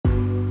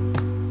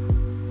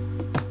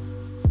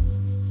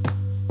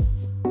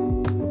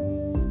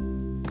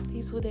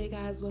Good day,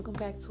 guys. Welcome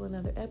back to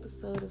another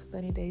episode of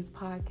Sunny Days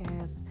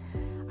Podcast.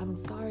 I'm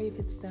sorry if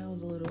it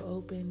sounds a little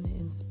open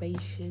and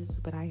spacious,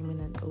 but I am in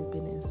an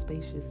open and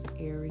spacious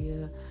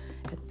area.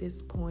 At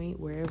this point,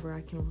 wherever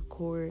I can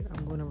record,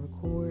 I'm going to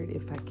record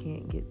if I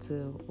can't get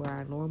to where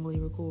I normally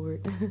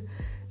record.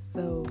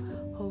 So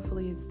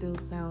hopefully it still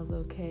sounds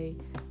okay.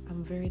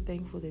 I'm very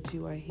thankful that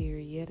you are here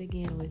yet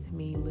again with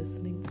me,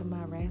 listening to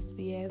my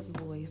raspy ass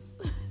voice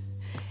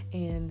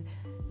and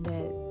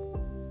that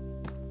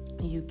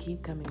you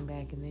keep coming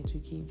back and that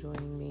you keep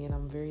joining me, and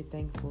I'm very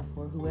thankful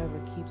for whoever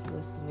keeps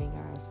listening.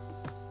 I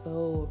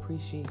so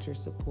appreciate your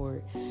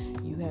support.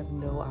 You have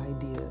no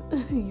idea.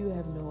 You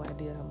have no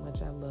idea how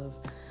much I love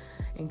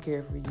and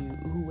care for you,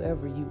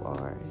 whoever you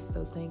are.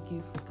 So thank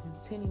you for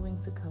continuing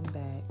to come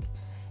back.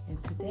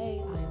 And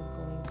today I am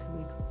going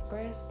to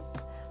express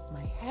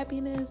my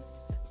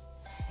happiness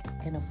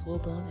in a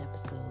full-blown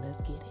episode.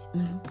 Let's get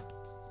it.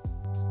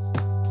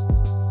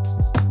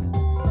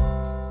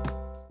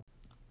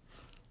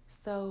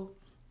 So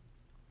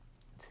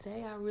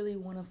today I really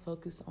want to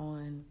focus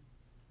on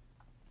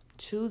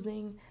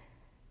choosing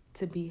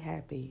to be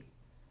happy.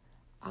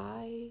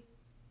 I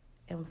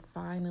am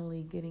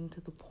finally getting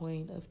to the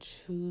point of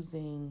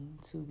choosing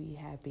to be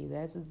happy.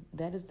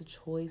 That is the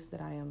choice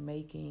that I am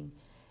making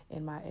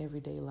in my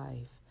everyday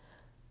life.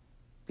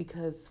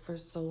 Because for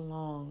so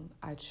long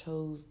I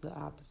chose the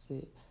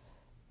opposite.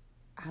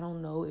 I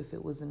don't know if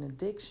it was an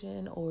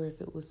addiction or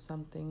if it was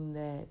something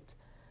that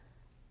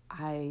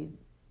I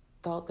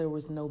thought there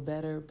was no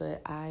better,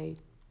 but I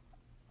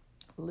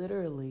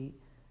literally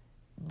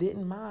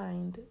didn't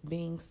mind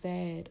being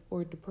sad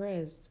or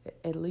depressed.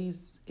 At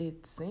least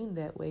it seemed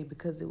that way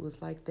because it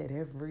was like that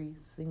every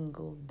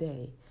single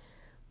day.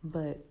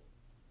 But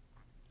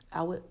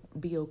I would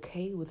be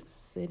okay with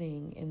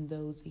sitting in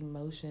those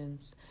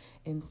emotions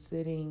and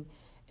sitting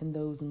in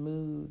those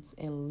moods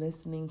and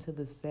listening to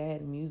the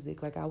sad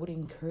music. Like, I would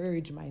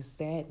encourage my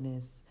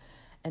sadness.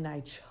 And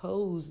I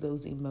chose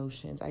those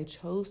emotions. I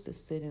chose to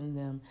sit in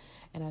them,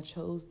 and I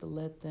chose to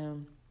let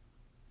them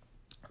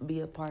be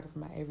a part of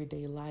my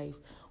everyday life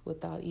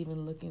without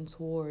even looking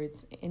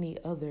towards any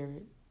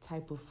other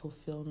type of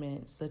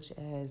fulfillment, such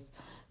as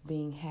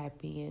being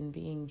happy and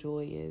being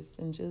joyous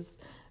and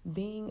just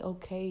being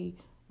okay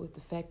with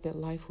the fact that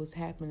life was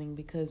happening,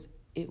 because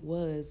it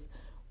was,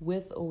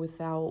 with or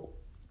without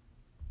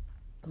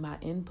my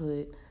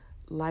input,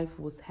 life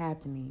was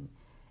happening.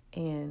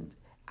 And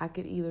I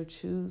could either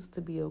choose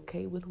to be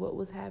okay with what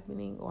was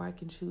happening, or I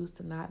can choose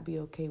to not be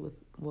okay with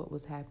what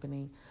was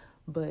happening.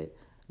 But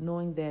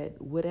knowing that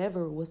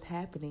whatever was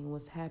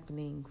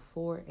happening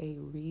for a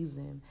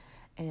reason.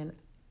 And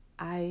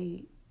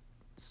I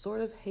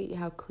sort of hate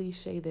how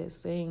cliche that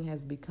saying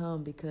has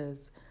become,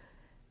 because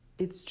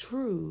it's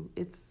true.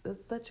 It's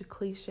such a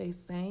cliche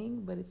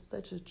saying, but it's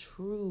such a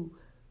true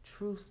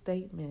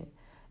statement.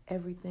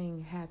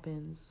 Everything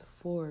happens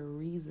for a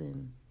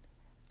reason.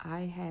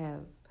 I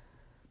have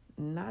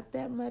not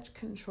that much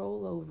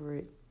control over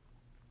it.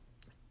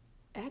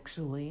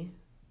 Actually,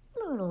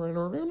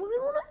 let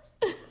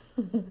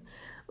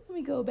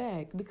me go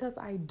back, because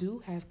I do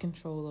have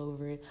control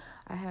over it.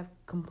 I have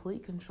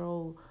complete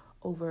control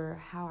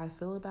over how I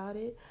feel about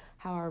it,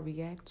 how I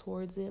react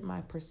towards it, my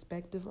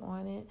perspective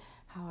on it,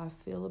 how I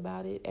feel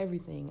about it,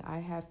 everything. I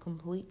have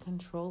complete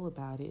control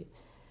about it,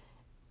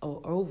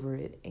 over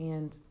it,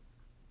 and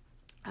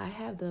I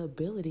have the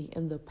ability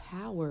and the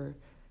power,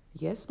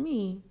 yes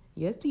me,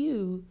 yes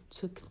you,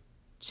 to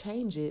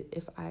change it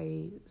if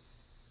I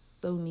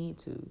so need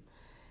to.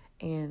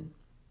 And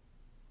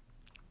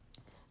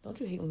don't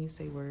you hate when you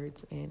say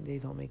words and they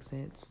don't make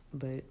sense?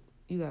 But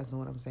you guys know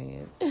what I'm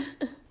saying.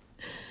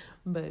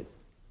 But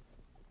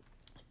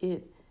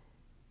it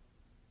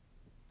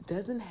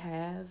doesn't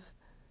have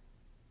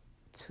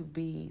to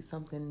be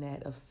something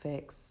that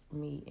affects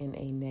me in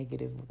a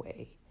negative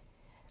way.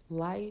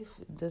 Life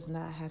does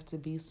not have to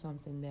be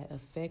something that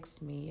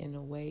affects me in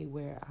a way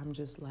where I'm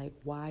just like,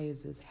 why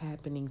is this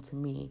happening to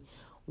me?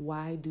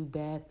 Why do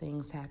bad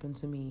things happen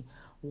to me?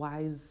 Why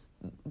is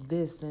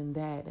this and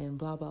that and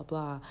blah, blah,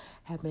 blah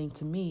happening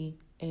to me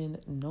and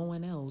no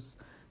one else?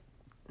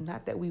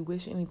 Not that we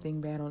wish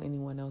anything bad on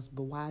anyone else,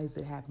 but why is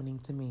it happening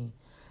to me?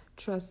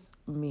 Trust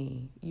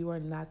me, you are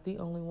not the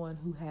only one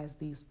who has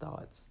these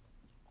thoughts.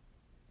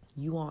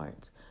 You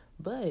aren't.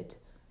 But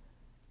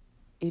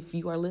if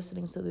you are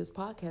listening to this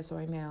podcast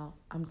right now,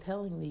 I'm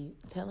telling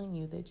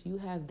you that you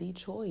have the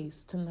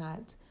choice to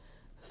not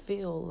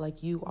feel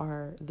like you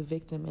are the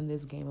victim in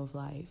this game of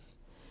life.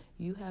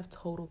 You have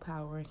total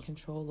power and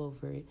control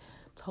over it,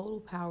 total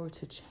power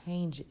to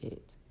change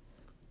it.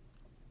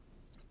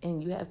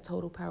 And you have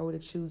total power to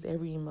choose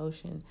every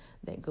emotion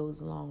that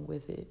goes along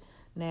with it.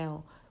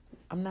 Now,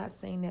 I'm not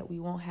saying that we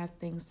won't have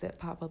things that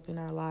pop up in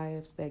our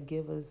lives that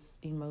give us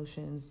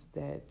emotions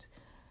that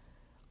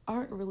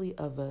aren't really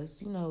of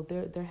us. You know,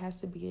 there has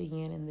to be a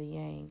yin and the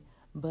yang,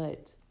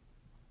 but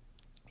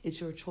it's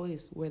your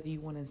choice whether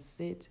you want to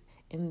sit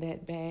in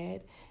that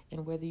bad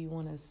and whether you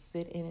want to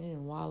sit in it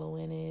and wallow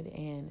in it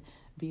and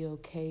be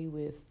okay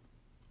with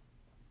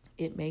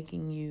it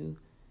making you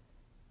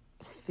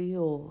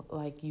feel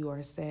like you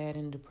are sad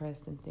and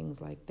depressed and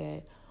things like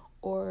that?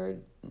 Or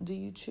do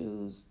you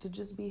choose to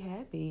just be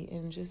happy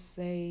and just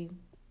say,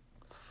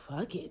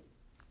 fuck it?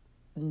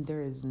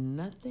 There is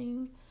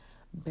nothing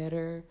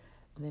better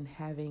than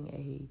having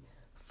a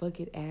fuck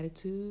it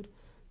attitude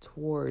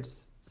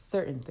towards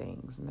certain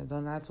things. Now,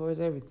 not towards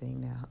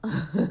everything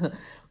now,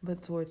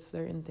 but towards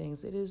certain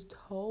things. It is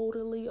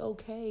totally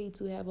okay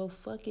to have a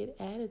fuck it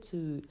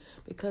attitude,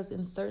 because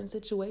in certain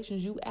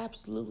situations, you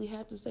absolutely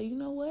have to say, you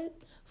know what?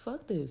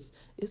 Fuck this.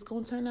 It's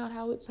going to turn out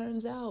how it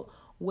turns out,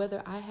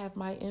 whether I have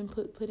my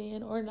input put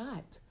in or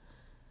not.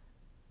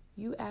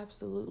 You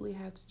absolutely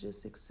have to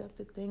just accept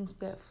the things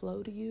that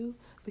flow to you,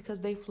 because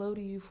they flow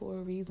to you for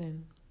a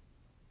reason.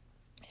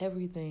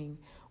 Everything,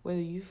 whether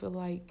you feel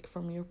like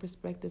from your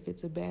perspective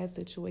it's a bad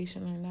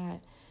situation or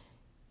not,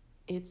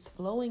 it's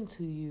flowing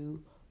to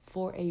you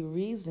for a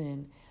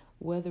reason,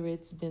 whether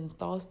it's been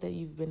thoughts that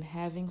you've been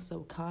having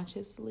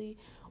subconsciously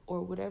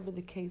or whatever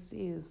the case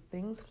is.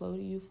 Things flow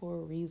to you for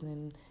a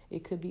reason.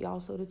 It could be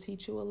also to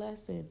teach you a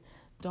lesson.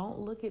 Don't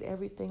look at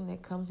everything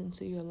that comes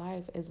into your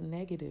life as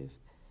negative,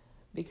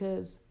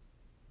 because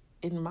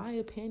in my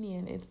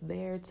opinion, it's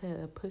there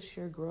to push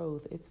your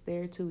growth. It's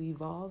there to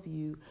evolve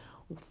you.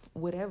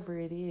 Whatever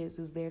it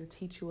is there to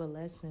teach you a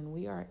lesson.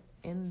 We are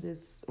in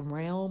this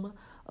realm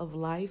of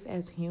life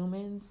as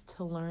humans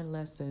to learn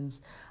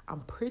lessons.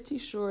 I'm pretty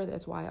sure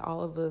that's why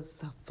all of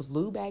us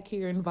flew back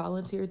here and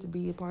volunteered to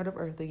be a part of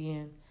Earth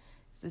again.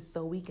 It's just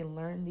so we can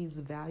learn these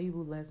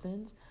valuable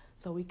lessons,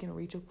 so we can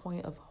reach a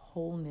point of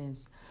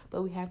wholeness.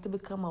 But we have to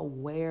become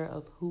aware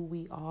of who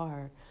we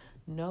are.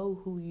 Know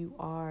who you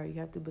are.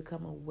 You have to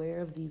become aware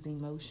of these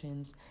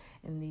emotions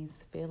and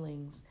these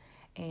feelings,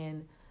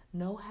 and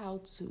know how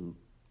to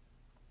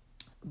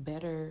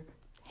better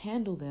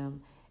handle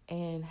them,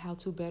 and how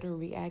to better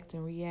react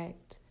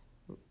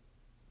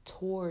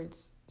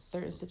towards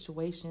certain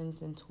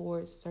situations and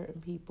towards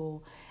certain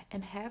people,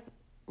 and have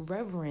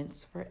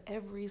reverence for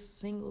every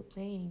single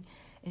thing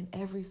and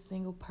every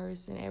single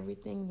person.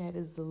 Everything that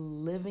is a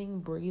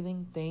living,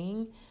 breathing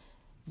thing,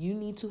 you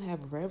need to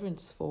have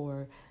reverence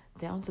for,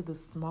 down to the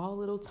small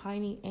little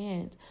tiny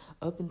ant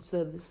up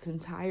into this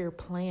entire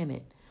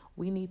planet.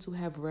 We need to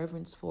have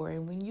reverence for.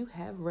 And when you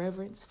have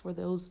reverence for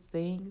those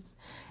things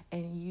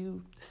and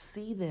you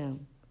see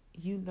them,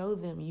 you know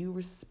them, you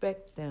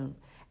respect them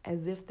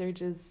as if they're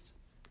just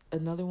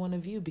another one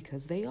of you,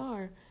 because they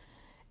are,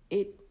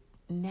 it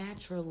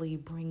naturally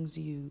brings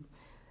you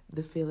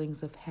the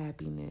feelings of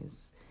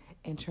happiness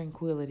and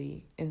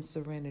tranquility and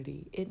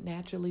serenity. It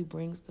naturally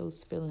brings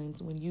those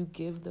feelings. When you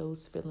give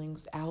those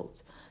feelings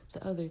out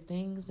to other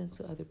things and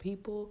to other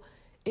people,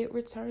 it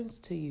returns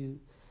to you.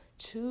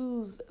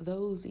 Choose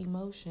those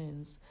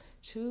emotions.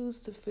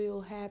 Choose to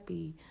feel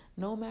happy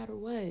no matter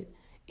what.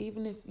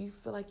 Even if you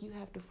feel like you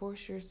have to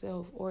force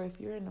yourself, or if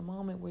you're in a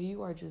moment where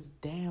you are just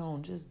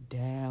down,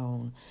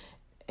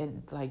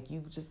 and like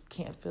you just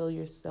can't feel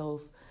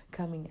yourself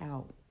coming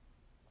out.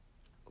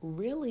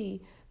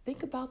 Really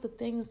think about the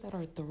things that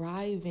are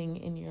thriving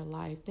in your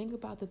life. Think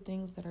about the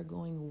things that are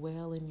going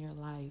well in your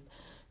life.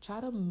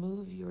 Try to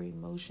move your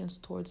emotions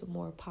towards a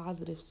more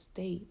positive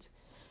state.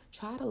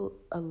 Try to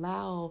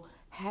allow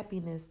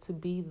happiness to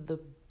be the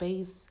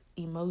base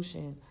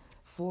emotion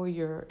for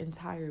your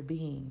entire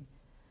being.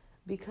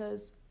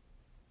 Because,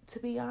 to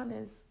be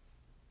honest,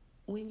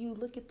 when you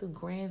look at the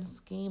grand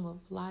scheme of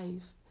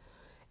life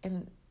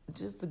and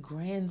just the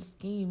grand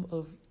scheme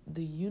of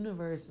the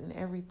universe and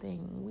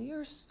everything, we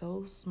are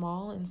so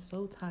small and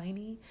so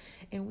tiny,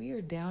 and we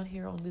are down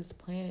here on this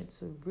planet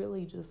to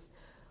really just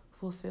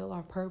fulfill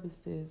our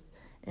purposes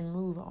and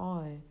move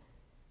on.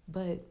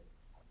 But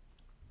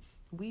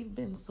we've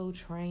been so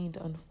trained,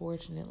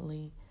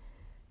 unfortunately,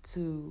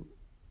 to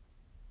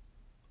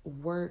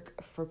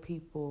work for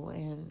people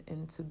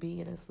and to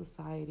be in a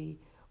society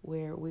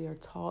where we are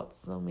taught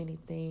so many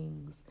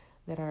things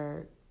that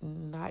are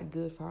not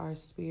good for our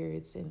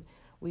spirits, and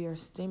we are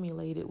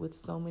stimulated with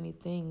so many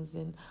things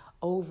and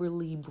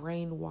overly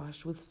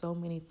brainwashed with so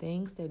many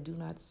things that do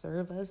not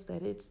serve us,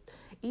 that it's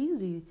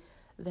easy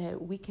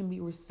that we can be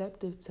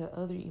receptive to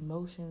other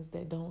emotions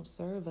that don't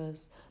serve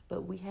us.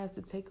 But we have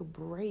to take a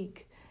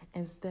break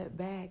and step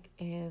back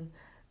and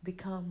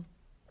become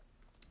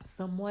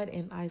somewhat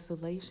in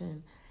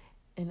isolation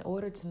in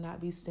order to not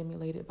be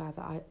stimulated by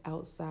the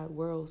outside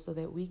world, so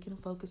that we can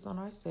focus on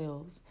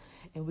ourselves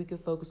and we can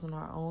focus on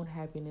our own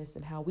happiness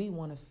and how we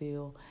want to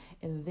feel,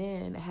 and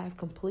then have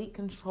complete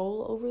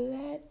control over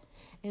that.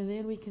 And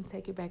then we can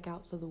take it back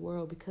out to the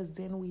world, because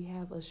then we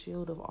have a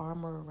shield of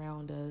armor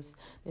around us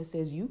that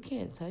says, you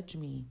can't touch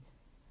me.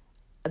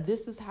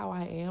 This is how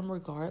I am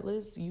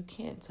regardless. You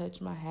can't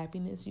touch my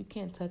happiness. You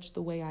can't touch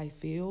the way I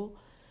feel,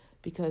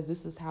 because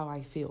this is how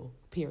I feel,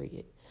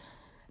 period.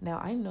 Now,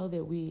 I know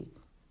that we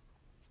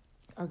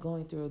are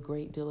going through a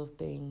great deal of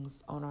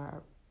things on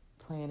our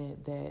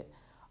planet that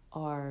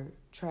are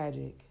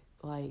tragic.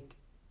 Like,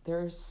 there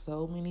are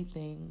so many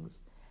things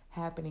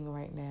happening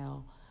right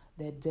now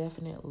that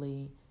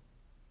definitely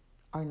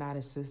are not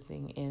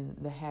assisting in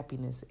the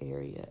happiness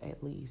area,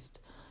 at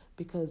least.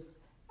 Because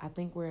I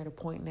think we're at a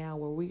point now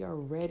where we are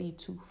ready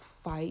to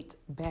fight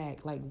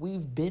back. Like,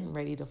 we've been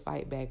ready to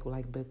fight back.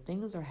 Like, but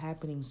things are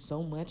happening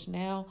so much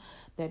now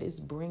that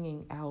it's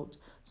bringing out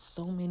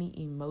so many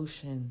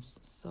emotions,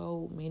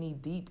 so many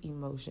deep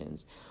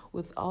emotions,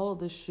 with all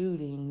the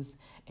shootings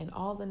and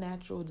all the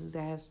natural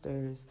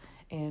disasters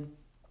and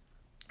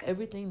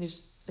everything that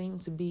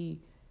seemed to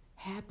be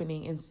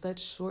happening in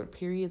such short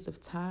periods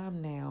of time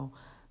now,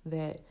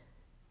 that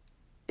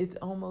it's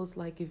almost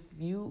like if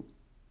you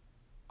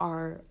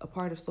are a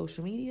part of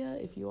social media,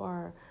 if you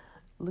are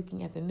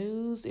looking at the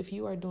news, if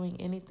you are doing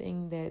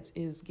anything that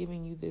is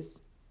giving you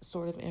this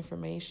sort of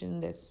information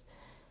that's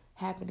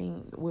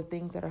happening with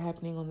things that are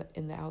happening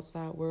in the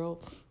outside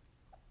world,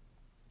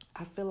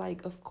 I feel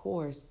like, of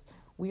course,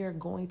 we are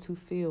going to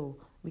feel,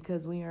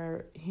 because we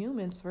are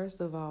humans,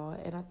 first of all.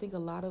 And I think a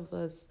lot of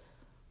us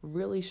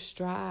really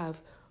strive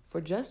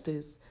for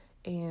justice.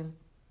 And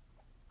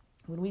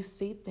when we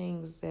see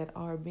things that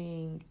are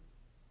being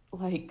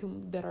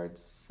that are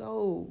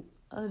so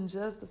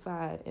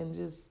unjustified and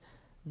just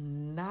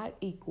not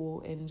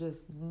equal and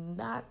just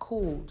not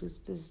cool,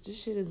 just this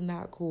shit is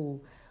not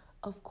cool,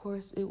 of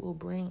course it will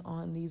bring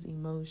on these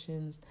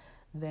emotions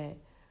that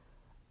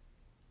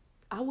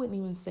I wouldn't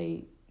even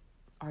say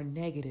are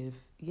negative.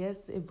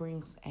 Yes, it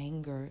brings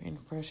anger and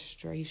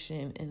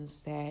frustration and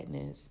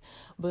sadness,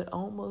 but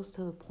almost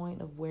to the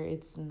point of where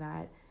it's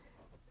not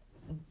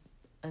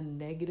a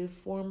negative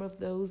form of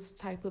those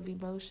type of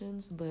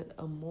emotions, but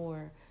a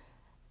more,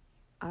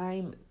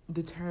 I'm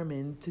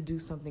determined to do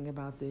something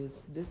about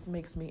this. This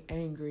makes me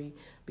angry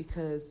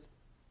because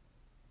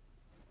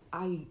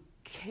I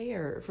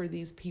care for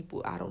these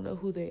people. I don't know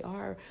who they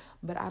are,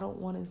 but I don't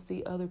want to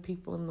see other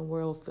people in the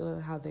world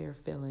feeling how they're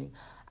feeling.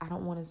 I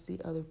don't want to see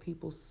other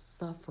people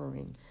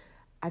suffering.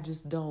 I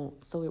just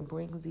don't. So it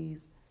brings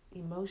these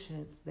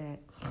emotions that,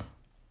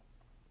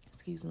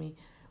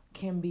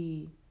 can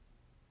be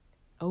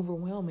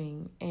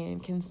overwhelming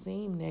and can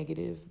seem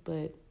negative,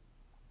 but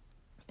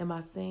am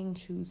I saying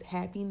choose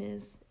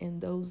happiness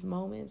in those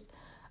moments?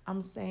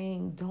 I'm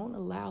saying don't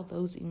allow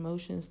those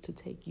emotions to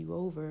take you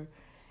over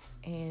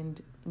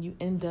and you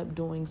end up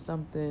doing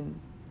something,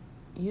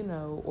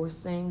 or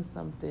saying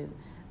something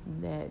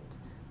that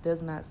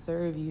does not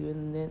serve you,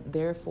 and then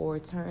therefore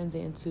turns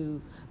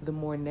into the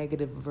more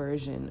negative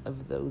version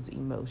of those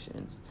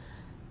emotions.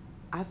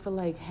 I feel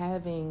like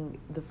having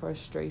the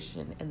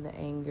frustration and the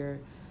anger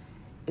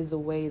is a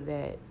way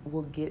that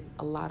will get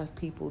a lot of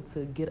people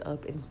to get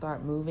up and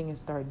start moving and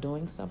start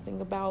doing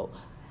something about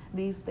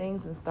these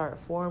things, and start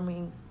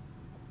forming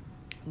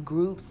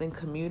groups and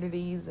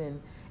communities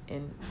and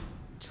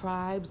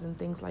tribes and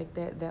things like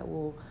that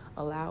will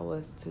allow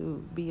us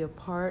to be a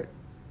part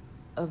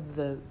of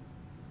the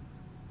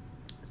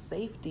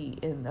safety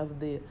and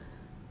of the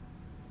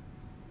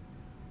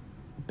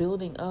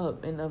building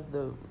up and of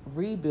the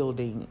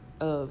rebuilding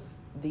of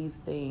these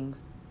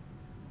things.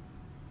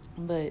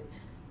 But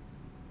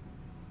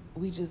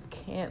we just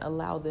can't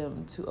allow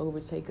them to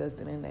overtake us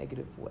in a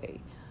negative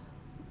way.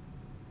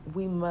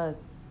 We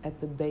must, at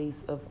the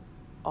base of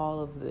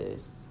all of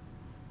this,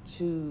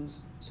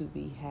 choose to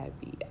be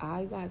happy.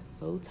 I got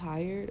so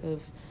tired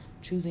of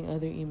choosing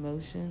other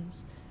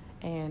emotions,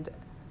 and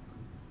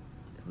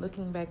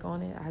looking back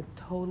on it, I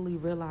totally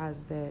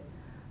realized that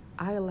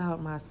I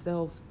allowed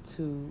myself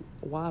to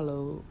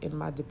wallow in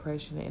my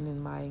depression and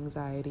in my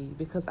anxiety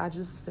because I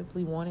just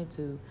simply wanted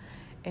to.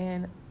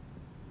 And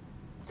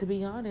to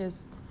be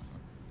honest,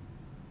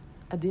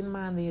 I didn't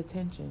mind the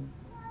attention.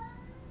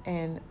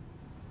 And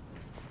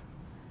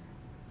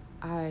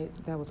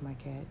that was my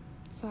cat.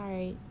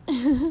 Sorry.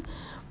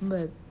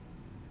 But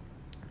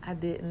I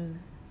didn't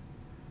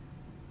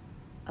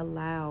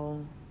allow,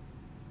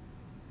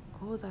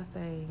 what was I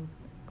saying?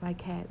 My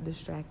cat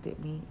distracted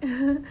me.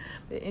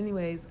 But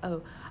anyways,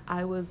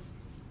 I was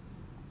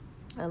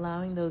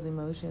allowing those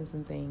emotions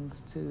and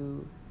things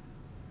to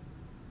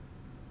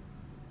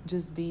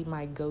just be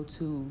my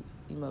go-to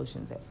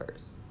emotions at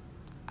first.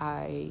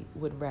 I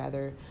would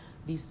rather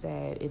be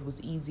sad. It was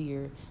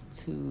easier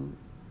to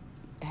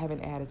have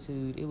an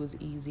attitude. It was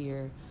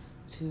easier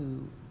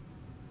to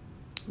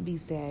be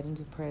sad and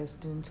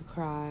depressed and to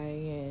cry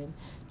and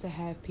to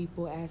have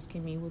people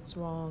asking me what's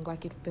wrong.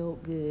 Like, it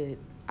felt good.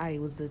 I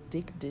was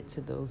addicted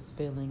to those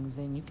feelings,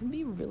 and you can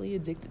be really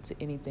addicted to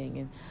anything.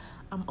 And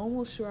I'm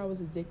almost sure I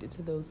was addicted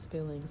to those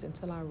feelings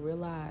until I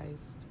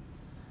realized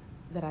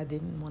that I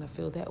didn't want to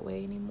feel that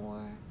way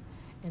anymore.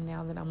 And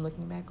now that I'm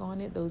looking back on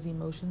it, those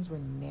emotions were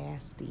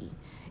nasty.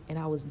 And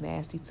I was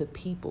nasty to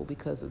people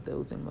because of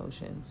those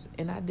emotions.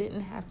 And I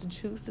didn't have to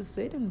choose to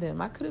sit in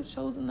them. I could have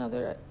chosen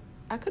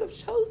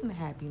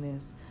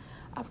happiness.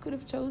 I could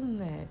have chosen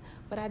that.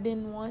 But I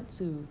didn't want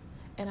to.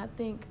 And I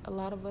think a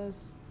lot of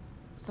us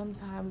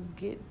sometimes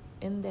get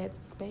in that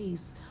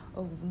space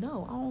of,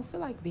 no, I don't feel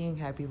like being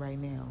happy right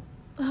now.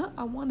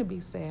 I want to be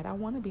sad. I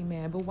want to be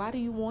mad. But why do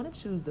you want to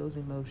choose those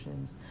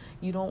emotions?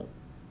 You don't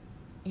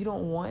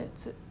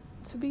want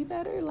to be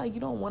better? Like, you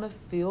don't want to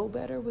feel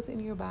better within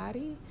your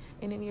body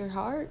and in your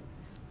heart?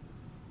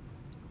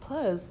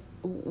 Plus,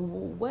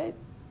 what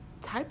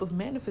type of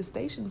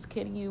manifestations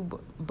can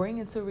you bring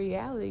into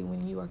reality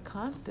when you are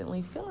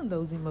constantly feeling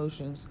those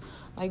emotions?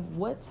 Like,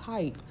 what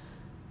type?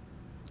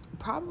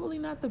 Probably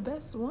not the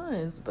best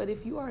ones, but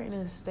if you are in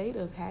a state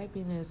of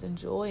happiness and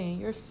joy and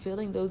you're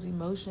feeling those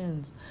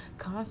emotions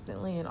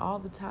constantly and all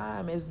the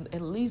time, as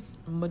at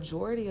least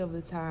majority of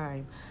the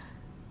time,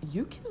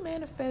 you can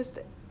manifest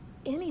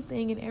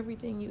anything and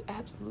everything you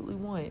absolutely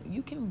want.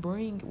 You can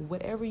bring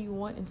whatever you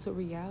want into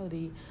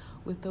reality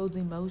with those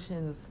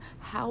emotions.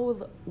 How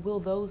will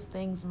those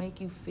things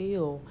make you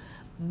feel?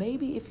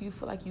 Maybe if you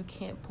feel like you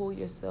can't pull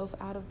yourself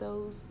out of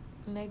those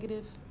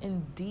negative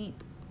and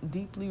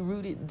deeply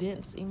rooted,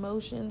 dense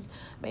emotions,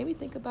 maybe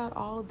think about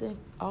all the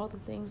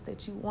things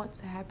that you want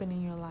to happen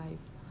in your life,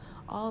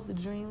 all the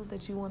dreams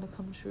that you want to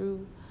come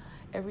true,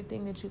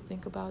 everything that you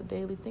think about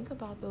daily. Think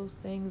about those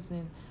things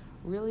and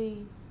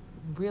really,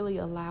 really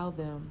allow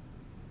them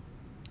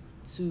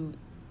to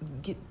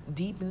get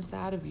deep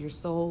inside of your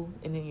soul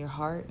and in your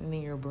heart and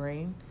in your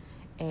brain,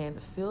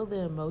 and feel the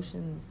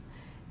emotions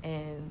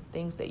and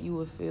things that you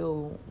would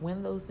feel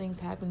when those things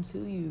happen to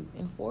you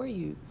and for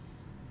you.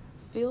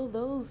 Feel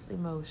those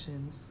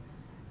emotions.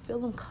 Feel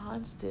them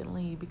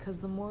constantly, because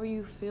the more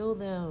you feel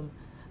them,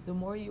 the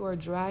more you are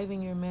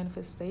driving your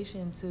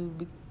manifestation to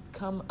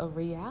become a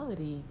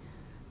reality.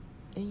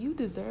 And you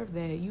deserve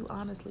that. You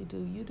honestly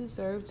do. You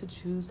deserve to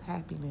choose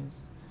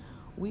happiness.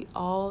 We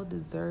all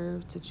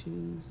deserve to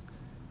choose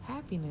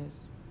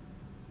happiness.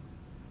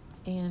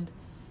 And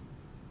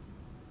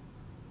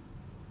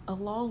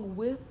along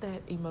with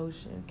that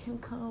emotion can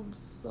come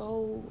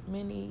so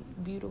many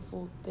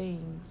beautiful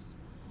things.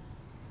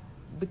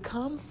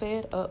 Become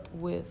fed up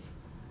with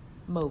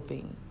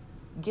moping.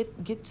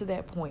 Get to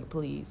that point,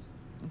 please.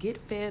 Get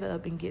fed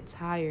up and get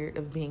tired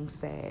of being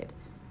sad.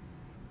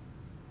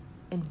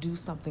 And do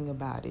something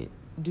about it.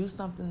 Do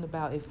something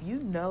about, if you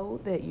know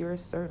that you're a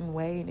certain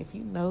way, and if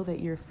you know that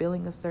you're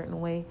feeling a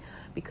certain way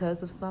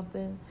because of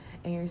something,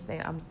 and you're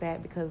saying, I'm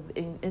sad because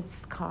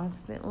it's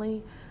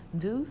constantly,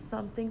 do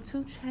something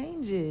to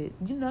change it.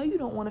 You know you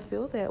don't want to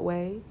feel that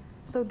way,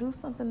 so do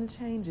something to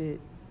change it.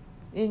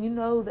 And you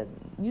know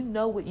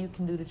what you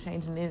can do to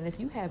change it. And if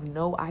you have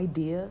no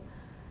idea,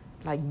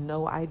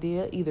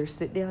 either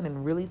sit down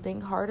and really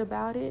think hard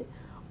about it,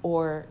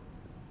 or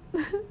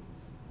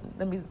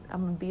I'm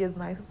gonna be as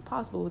nice as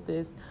possible with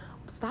this.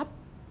 Stop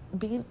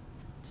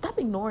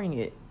ignoring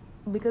it,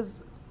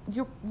 because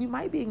you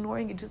might be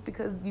ignoring it just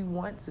because you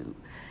want to,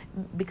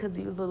 because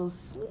your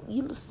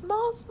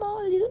small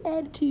little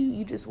attitude.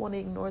 You just want to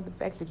ignore the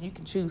fact that you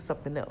can choose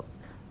something else.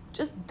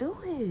 Just do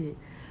it.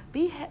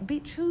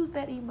 Choose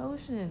that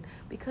emotion,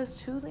 because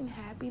choosing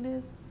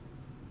happiness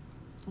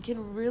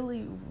can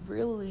really,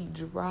 really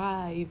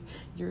drive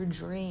your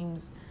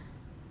dreams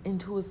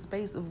into a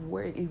space of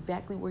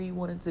exactly where you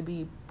want it to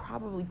be,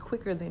 probably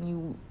quicker than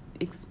you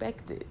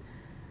expected.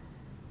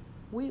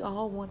 We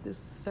all want this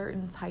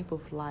certain type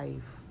of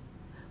life,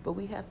 but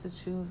we have to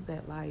choose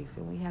that life,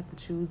 and we have to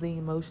choose the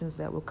emotions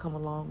that will come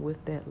along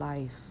with that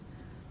life.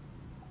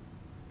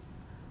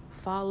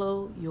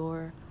 Follow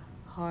your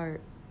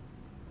heart.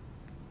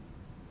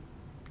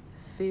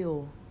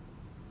 Feel.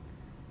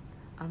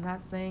 I'm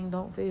not saying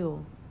don't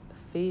feel.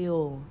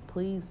 Feel.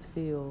 Please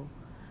feel.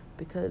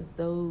 Because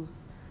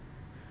those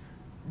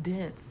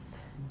dense,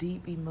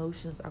 deep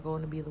emotions are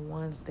going to be the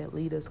ones that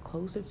lead us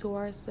closer to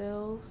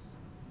ourselves,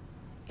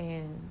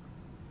 and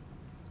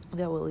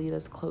that will lead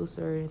us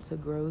closer into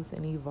growth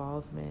and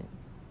evolvement.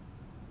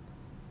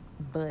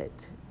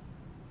 But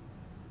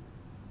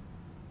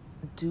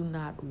do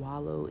not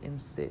wallow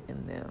and sit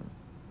in them.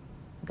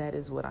 That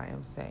is what I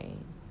am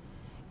saying.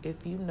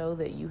 If you know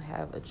that you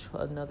have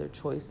another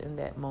choice in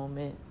that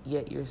moment,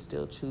 yet you're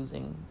still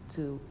choosing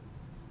to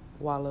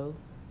wallow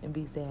and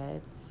be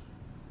sad,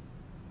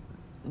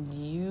 if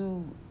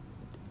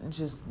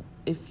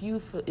you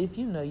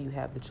know you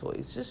have the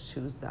choice, just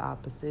choose the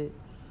opposite.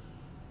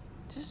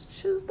 Just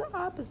choose the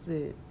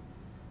opposite.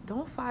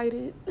 Don't fight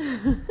it.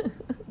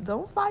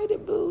 Don't fight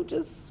it, boo.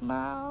 Just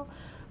smile.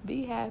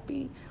 Be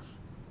happy.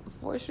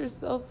 Force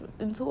yourself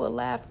into a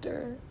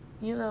laughter.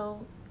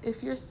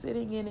 If you're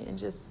sitting in it and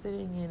just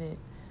sitting in it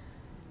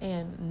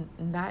and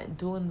not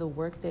doing the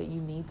work that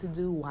you need to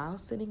do while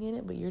sitting in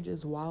it, but you're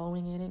just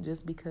wallowing in it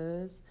just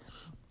because.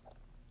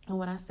 And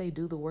when I say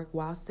do the work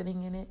while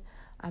sitting in it,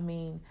 I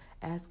mean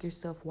ask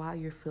yourself why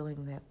you're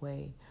feeling that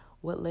way.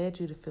 What led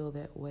you to feel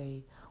that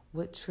way?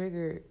 What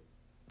triggered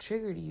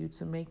you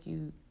to make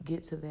you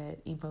get to that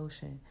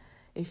emotion?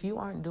 If you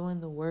aren't doing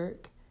the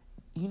work,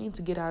 you need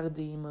to get out of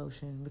the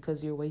emotion,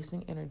 because you're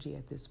wasting energy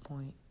at this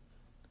point.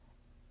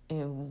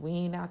 And we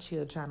ain't out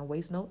here trying to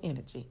waste no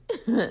energy.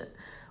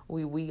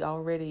 We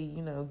already,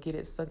 get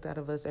it sucked out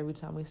of us every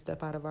time we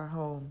step out of our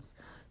homes.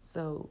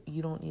 So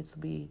you don't need to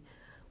be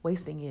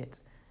wasting it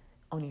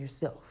on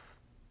yourself.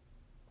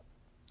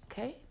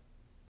 Okay?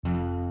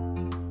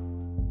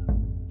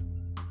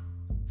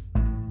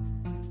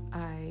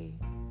 I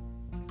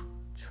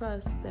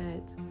trust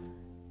that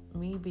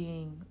me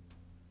being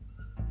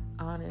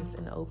honest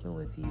and open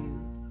with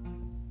you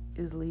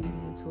is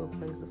leading you to a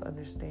place of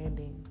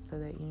understanding so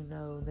that you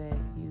know that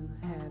you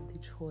have the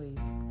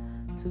choice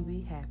to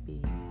be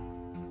happy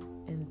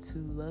and to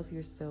love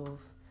yourself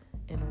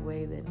in a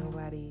way that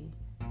nobody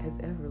has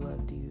ever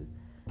loved you,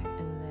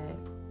 and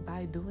that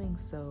by doing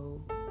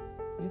so,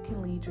 you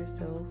can lead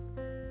yourself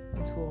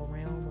into a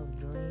realm of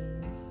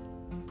dreams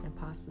and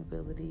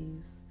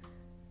possibilities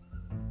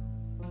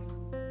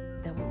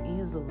that will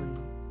easily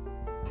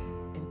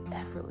and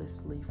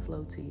effortlessly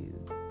flow to you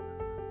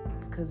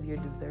because you're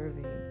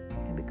deserving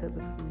and because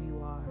of who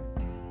you are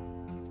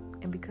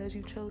and because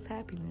you chose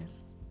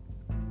happiness.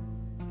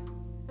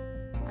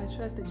 I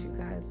trust that you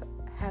guys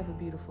have a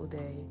beautiful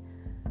day.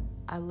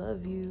 I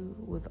love you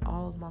with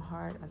all of my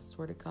heart. I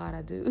swear to God,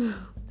 I do.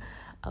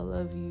 I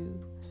love you,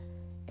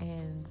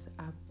 and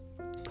I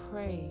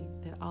pray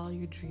that all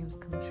your dreams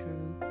come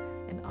true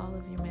and all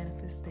of your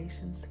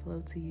manifestations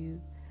flow to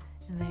you,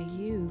 and that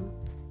you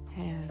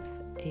have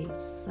a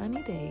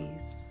sunny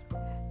days.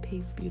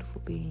 Peace,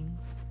 beautiful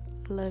beings.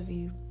 Love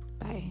you.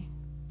 Bye.